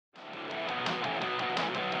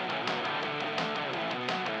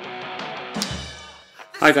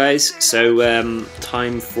Hi guys, so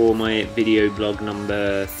time for my video blog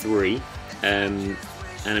number 3, and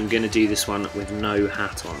I'm going to do this one with no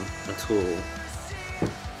hat on at all,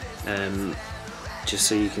 just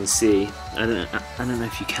so you can see. I don't know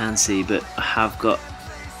if you can see, but I have got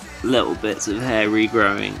little bits of hair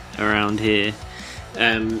regrowing around here.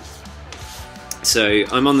 So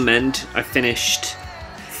I'm on the mend. I finished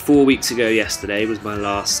 4 weeks ago. Yesterday was my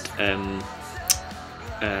last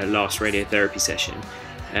radiotherapy session.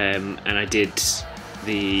 And I did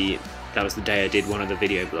that was the day I did one of the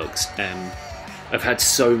video blogs. I've had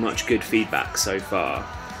so much good feedback so far,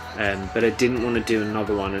 but I didn't want to do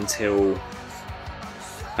another one until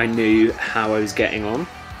I knew how I was getting on.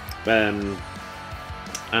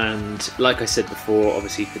 And like I said before,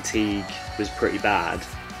 obviously fatigue was pretty bad.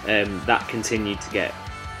 That continued to get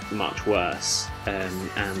much worse,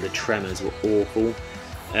 and the tremors were awful.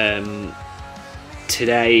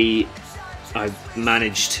 Today I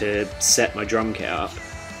managed to set my drum kit up,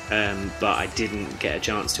 but I didn't get a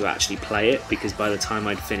chance to actually play it because by the time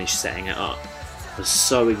I'd finished setting it up, I was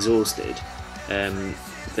so exhausted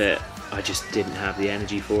that I just didn't have the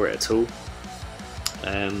energy for it at all.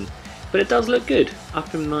 But it does look good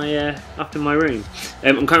up in my room.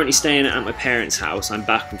 I'm currently staying at my parents' house. I'm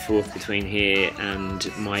back and forth between here and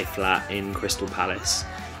my flat in Crystal Palace,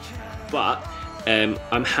 but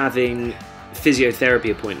I'm having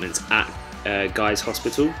physiotherapy appointments at Guy's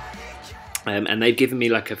Hospital, and they've given me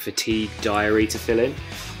like a fatigue diary to fill in.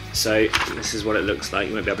 So this is what it looks like.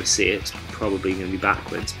 You won't be able to see it, it's probably going to be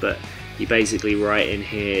backwards, but you basically write in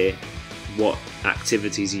here what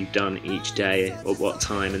activities you've done each day or what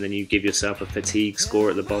time, and then you give yourself a fatigue score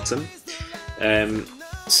at the bottom.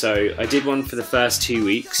 So I did one for the first 2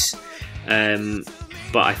 weeks,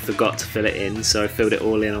 but I forgot to fill it in, so I filled it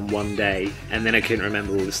all in on one day, and then I couldn't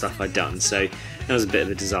remember all the stuff I'd done, so that was a bit of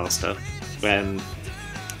a disaster.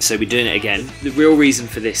 So we're doing it again. The real reason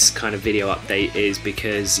for this kind of video update is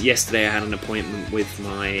because yesterday I had an appointment with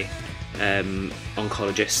my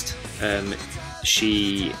oncologist.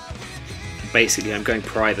 Basically, I'm going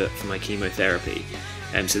private for my chemotherapy,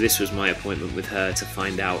 so this was my appointment with her to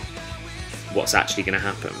find out what's actually going to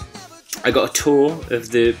happen. I got a tour of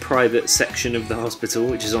the private section of the hospital,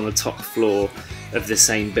 which is on the top floor of the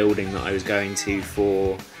same building that I was going to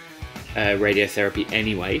for radiotherapy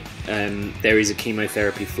anyway. There is a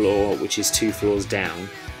chemotherapy floor which is 2 floors down,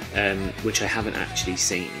 which I haven't actually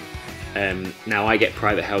seen. Now I get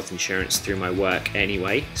private health insurance through my work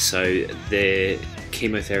anyway, so the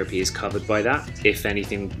chemotherapy is covered by that. If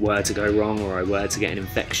anything were to go wrong or I were to get an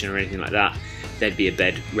infection or anything like that, there'd be a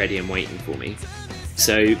bed ready and waiting for me.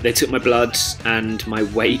 So they took my blood and my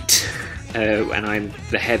weight, and I'm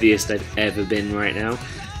the heaviest I've ever been right now,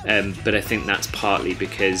 but I think that's partly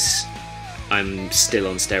because I'm still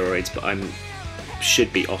on steroids, but I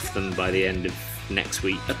should be off them by the end of next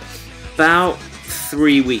week. About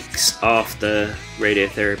 3 weeks after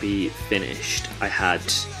radiotherapy finished, I had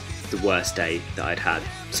the worst day that I'd had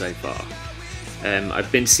so far.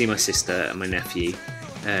 I've been to see my sister and my nephew,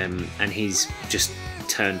 and he's just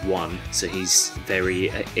turned 1, so he's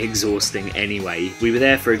very exhausting anyway. We were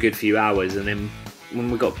there for a good few hours, and then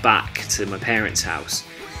when we got back to my parents' house,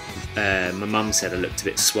 my mum said I looked a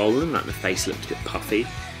bit swollen, like my face looked a bit puffy.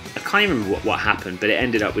 I can't even remember what happened, but it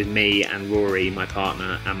ended up with me and Rory, my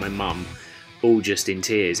partner, and my mum all just in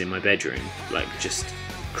tears in my bedroom, like just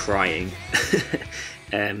crying.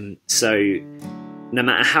 So no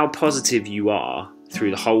matter how positive you are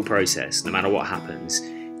through the whole process, no matter what happens,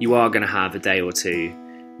 you are going to have a day or two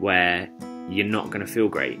where you're not going to feel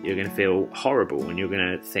great. You're going to feel horrible, and you're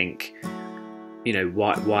going to think, you know,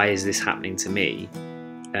 why is this happening to me?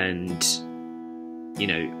 And you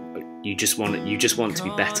know, you just want to be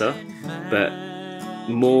better. But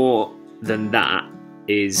more than that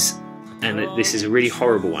is, and this is a really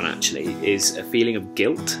horrible one actually, is a feeling of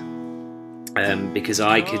guilt, because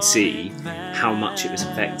I could see how much it was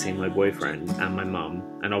affecting my boyfriend and my mum,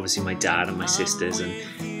 and obviously my dad and my sisters and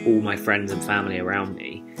all my friends and family around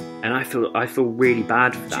me, and I feel really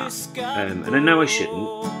bad for that, and I know I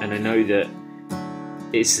shouldn't, and I know that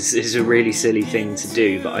it's a really silly thing to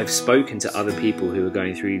do, but I've spoken to other people who are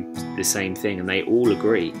going through the same thing, and they all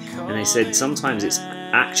agree, and they said sometimes it's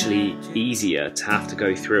actually easier to have to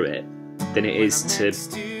go through it than it is to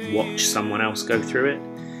watch someone else go through it.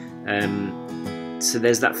 So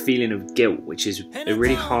there's that feeling of guilt, which is a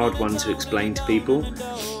really hard one to explain to people.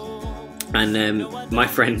 And my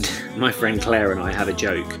friend Claire and I have a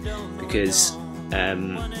joke, because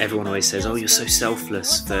everyone always says, "Oh, you're so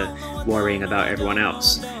selfless for worrying about everyone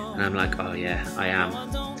else," and I'm like, "Oh yeah, I am.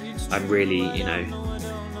 I'm really, you know,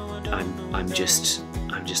 I'm just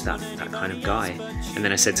that kind of guy. And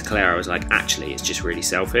then I said to Claire, I was like, actually, it's just really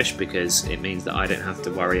selfish, because it means that I don't have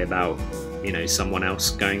to worry about, you know, someone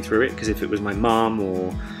else going through it. Because if it was my mum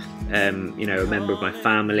or you know, a member of my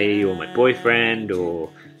family or my boyfriend or,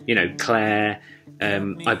 you know, Claire,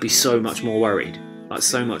 I'd be so much more worried, like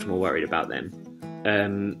so much more worried about them,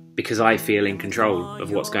 because I feel in control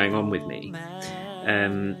of what's going on with me.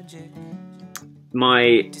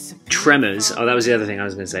 My tremors, oh, that was the other thing I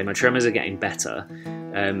was going to say, my tremors are getting better,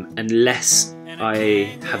 unless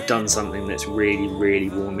I have done something that's really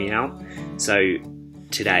worn me out. So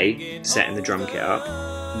today, setting the drum kit up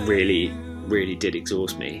really did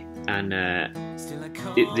exhaust me, and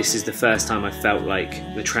this is the first time I felt like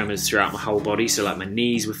the tremors throughout my whole body. So like my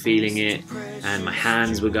knees were feeling it and my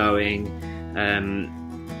hands were going,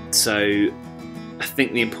 so I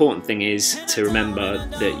think the important thing is to remember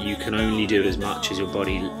that you can only do as much as your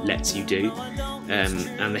body lets you do,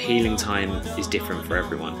 and the healing time is different for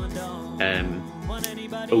everyone.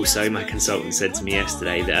 Also, my consultant said to me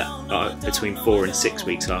yesterday that between 4 and 6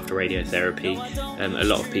 weeks after radiotherapy, a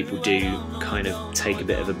lot of people do kind of take a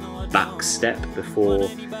bit of a back step before,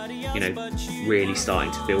 you know, really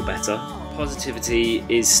starting to feel better. Positivity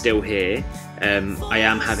is still here. I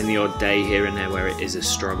am having the odd day here and there where it is a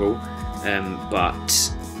struggle,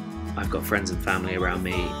 but I've got friends and family around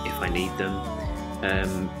me if I need them,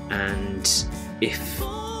 and if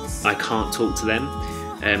I can't talk to them,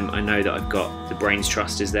 I know that I've got the Brains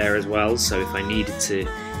Trust is there as well, so if I needed to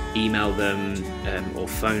email them or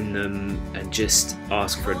phone them and just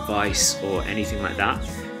ask for advice or anything like that,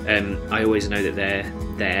 I always know that they're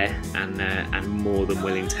there and more than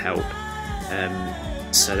willing to help.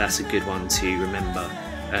 So that's a good one to remember.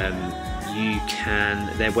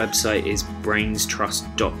 Their website is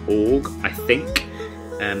brainstrust.org, I think,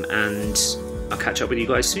 and I'll catch up with you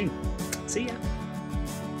guys soon. See ya.